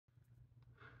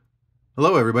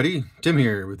Hello everybody, Tim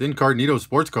here with In-Card-Neeto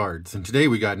Sportscards, and today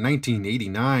we got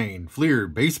 1989 Fleer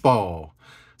Baseball.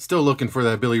 Still looking for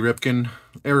that Billy Ripken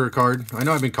error card. I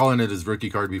know I've been calling it his rookie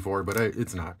card before, but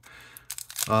it's not.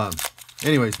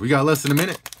 Anyways, we got less than a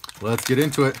minute. Let's get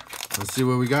into it. Let's see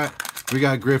what we got. We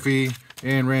got Griffey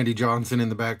and Randy Johnson in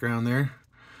the background there.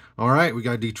 Alright, we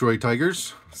got Detroit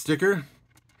Tigers sticker.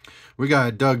 We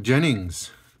got Doug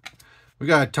Jennings. We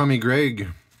got Tommy Gregg.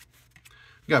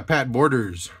 We got Pat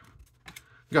Borders.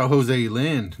 We got Jose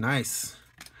Lind, nice.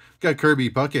 We got Kirby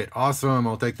Puckett, awesome.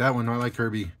 I'll take that one. I like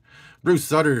Kirby. Bruce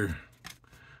Sutter,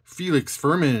 Felix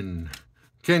Furman,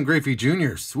 Ken Griffey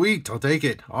Jr. Sweet, I'll take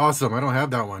it. Awesome. I don't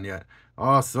have that one yet.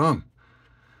 Awesome.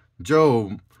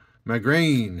 Joe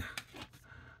Magrain,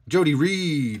 Jody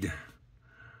Reed,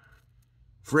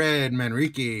 Fred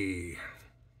Manrique,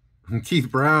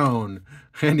 Keith Brown,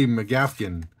 Andy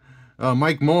McGafkin,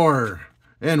 Mike Moore,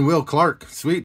 and Will Clark. Sweet.